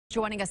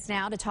Joining us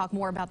now to talk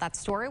more about that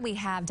story, we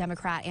have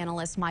Democrat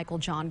analyst Michael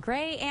John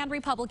Gray and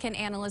Republican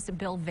analyst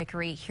Bill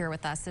Vickery here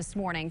with us this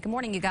morning. Good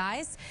morning, you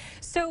guys.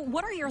 So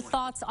what are your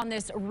thoughts on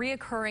this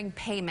reoccurring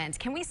payment?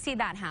 Can we see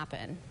that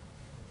happen?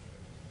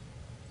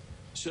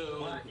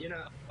 So,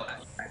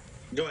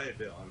 go ahead,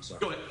 Bill. I'm sorry.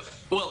 Go ahead.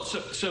 Well,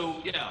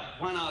 yeah,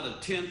 why not a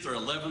 10th or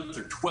 11th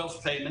or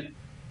 12th payment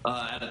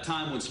at a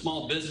time when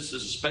small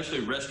businesses,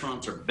 especially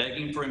restaurants, are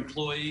begging for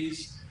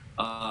employees?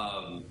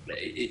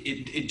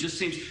 It just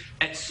seems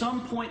at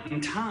some point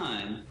in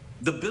time,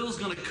 the bill's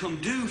going to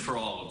come due for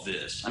all of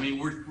this. I mean,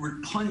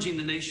 we're plunging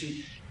the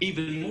nation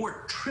even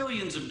more,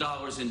 trillions of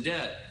dollars in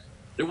debt.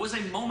 There was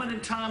a moment in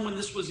time when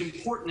this was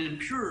important and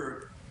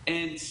pure.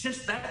 And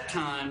since that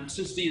time,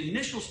 since the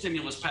initial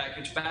stimulus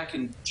package back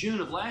in June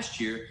of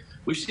last year,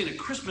 we've seen a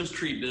Christmas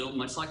tree bill,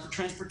 much like the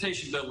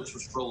transportation bill, which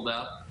was rolled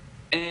out.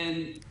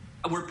 And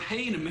we're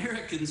paying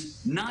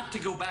Americans not to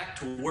go back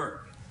to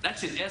work.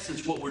 That's in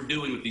essence what we're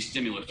doing with these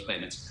stimulus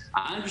payments.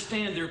 I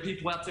understand there are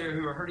people out there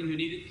who are hurting, who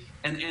need it,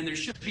 and there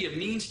should be a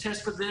means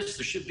test for this.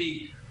 There should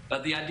be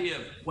the idea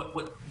of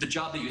what the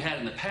job that you had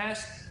in the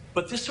past.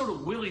 But this sort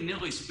of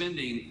willy-nilly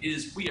spending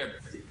is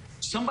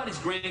somebody's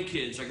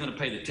grandkids are going to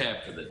pay the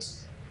tab for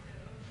this.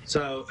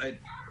 So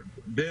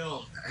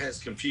Bill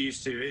has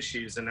confused two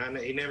issues, and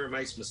he never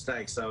makes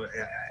mistakes. So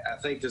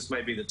I think this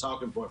may be the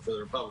talking point for the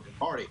Republican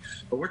Party.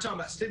 But we're talking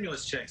about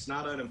stimulus checks,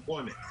 not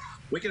unemployment.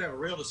 We can have a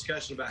real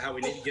discussion about how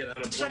we need to get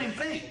unemployment. Same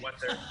thing.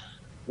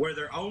 Where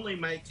they're only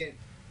making.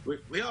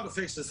 We ought to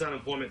fix this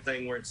unemployment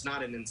thing where it's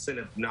not an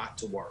incentive not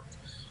to work.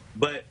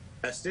 But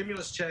a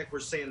stimulus check, we're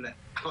seeing that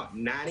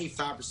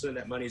 95% of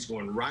that money is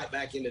going right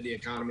back into the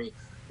economy,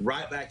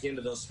 right back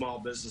into those small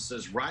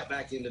businesses, right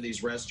back into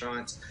these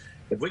restaurants.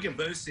 If we can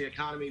boost the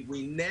economy,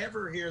 we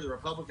never hear the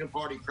Republican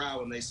Party cry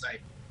when they say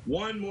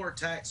one more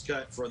tax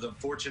cut for the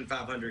Fortune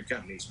 500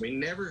 companies. We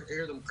never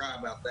hear them cry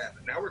about that.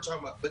 But now we're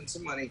talking about putting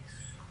some money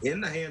in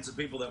the hands of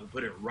people that will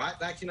put it right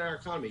back in our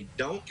economy.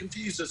 Don't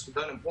confuse this with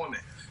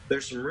unemployment.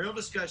 There's some real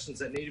discussions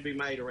that need to be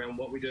made around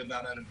what we do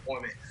about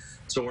unemployment,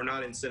 so we're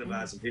not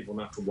incentivizing people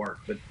not to work.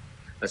 But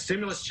a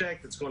stimulus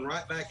check that's going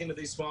right back into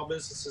these small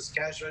businesses,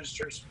 cash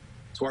registers,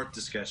 it's worth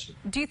discussion.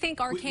 Do you think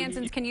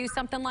Arkansans can use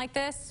something like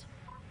this?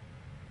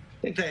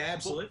 I think they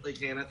absolutely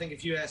can. I think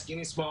if you ask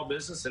any small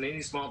business in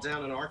any small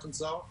town in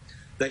Arkansas,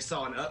 they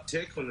saw an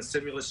uptick when the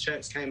stimulus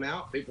checks came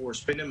out. People were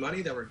spending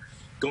money. They were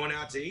going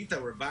out to eat. They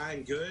were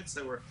buying goods.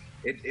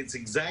 It's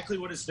exactly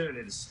what it's doing.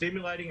 It is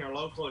stimulating our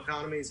local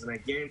economies, and I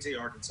guarantee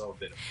Arkansas will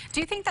benefit. Do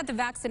you think that the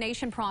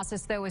vaccination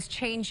process, though, is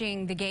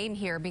changing the game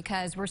here?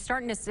 Because we're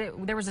starting to see,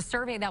 there was a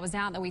survey that was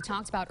out that we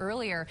talked about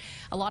earlier,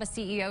 a lot of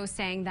CEOs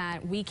saying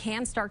that we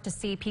can start to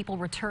see people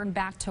return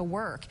back to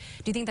work.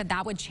 Do you think that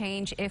that would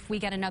change if we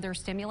get another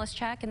stimulus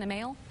check in the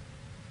mail?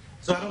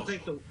 So I don't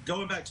think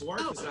going back to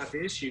work is not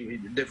the issue.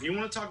 If you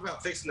want to talk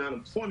about fixing the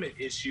unemployment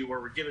issue where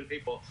we're giving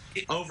people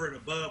over and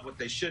above what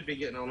they should be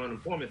getting on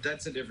unemployment,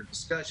 that's a different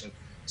discussion.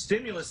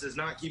 Stimulus is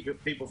not keeping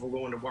people from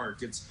going to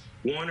work. It's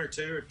one or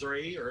two or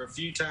three or a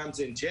few times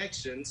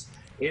injections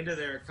into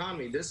their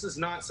economy. This is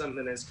not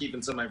something that's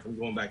keeping somebody from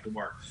going back to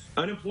work.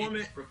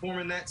 Unemployment,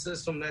 reforming that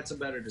system, that's a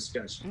better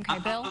discussion. Okay,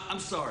 Bill? I'm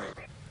sorry.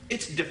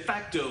 It's de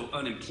facto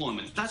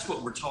unemployment. That's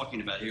what we're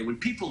talking about here. When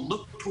people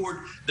look toward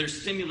their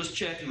stimulus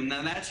check, and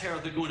then that's how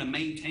they're going to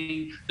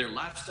maintain their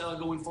lifestyle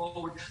going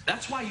forward.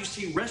 That's why you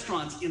see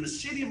restaurants in the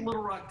city of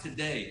Little Rock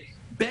today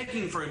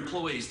begging for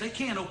employees. They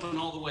can't open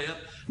all the way up,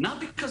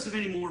 not because of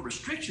any more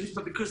restrictions,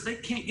 but because they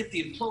can't get the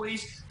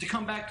employees to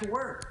come back to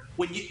work.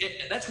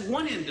 That's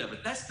one end of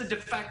it. That's the de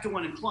facto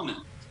unemployment.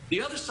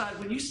 The other side,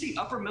 when you see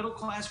upper middle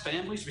class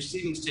families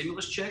receiving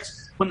stimulus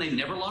checks when they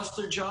never lost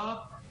their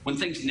job, when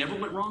things never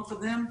went wrong for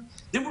them,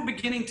 then we're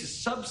beginning to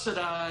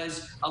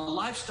subsidize a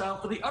lifestyle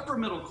for the upper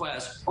middle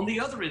class on the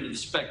other end of the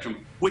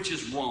spectrum, which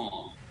is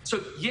wrong.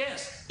 So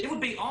yes, it would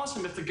be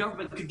awesome if the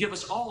government could give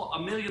us all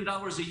 $1 million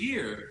a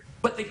year,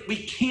 but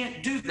we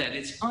can't do that.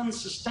 It's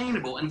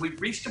unsustainable. And we've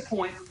reached a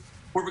point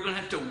where we're going to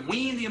have to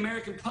wean the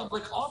American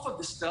public off of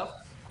this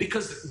stuff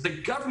because the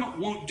government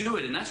won't do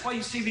it. And that's why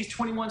you see these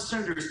 21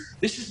 senators.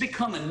 This has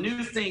become a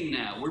new thing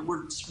now.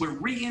 We're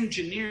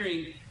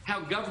re-engineering how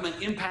government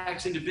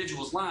impacts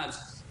individuals'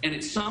 lives. And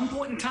at some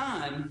point in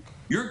time,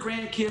 your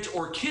grandkids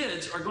or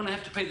kids are going to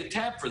have to pay the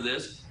tab for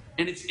this.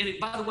 And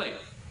by the way,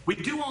 we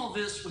do all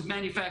this with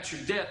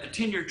manufactured debt, the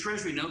 10-year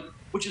Treasury note,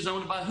 which is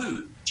owned by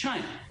who?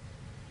 China.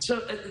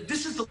 So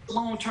this is the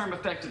long-term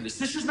effect of this.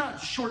 This is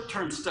not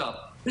short-term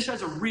stuff. This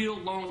has a real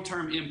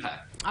long-term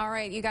impact. All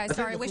right, you guys,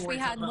 sorry, I wish we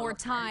had more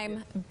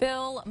time.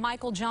 Bill,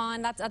 Michael,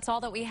 John, that's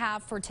all that we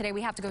have for today.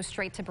 We have to go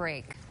straight to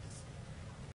break.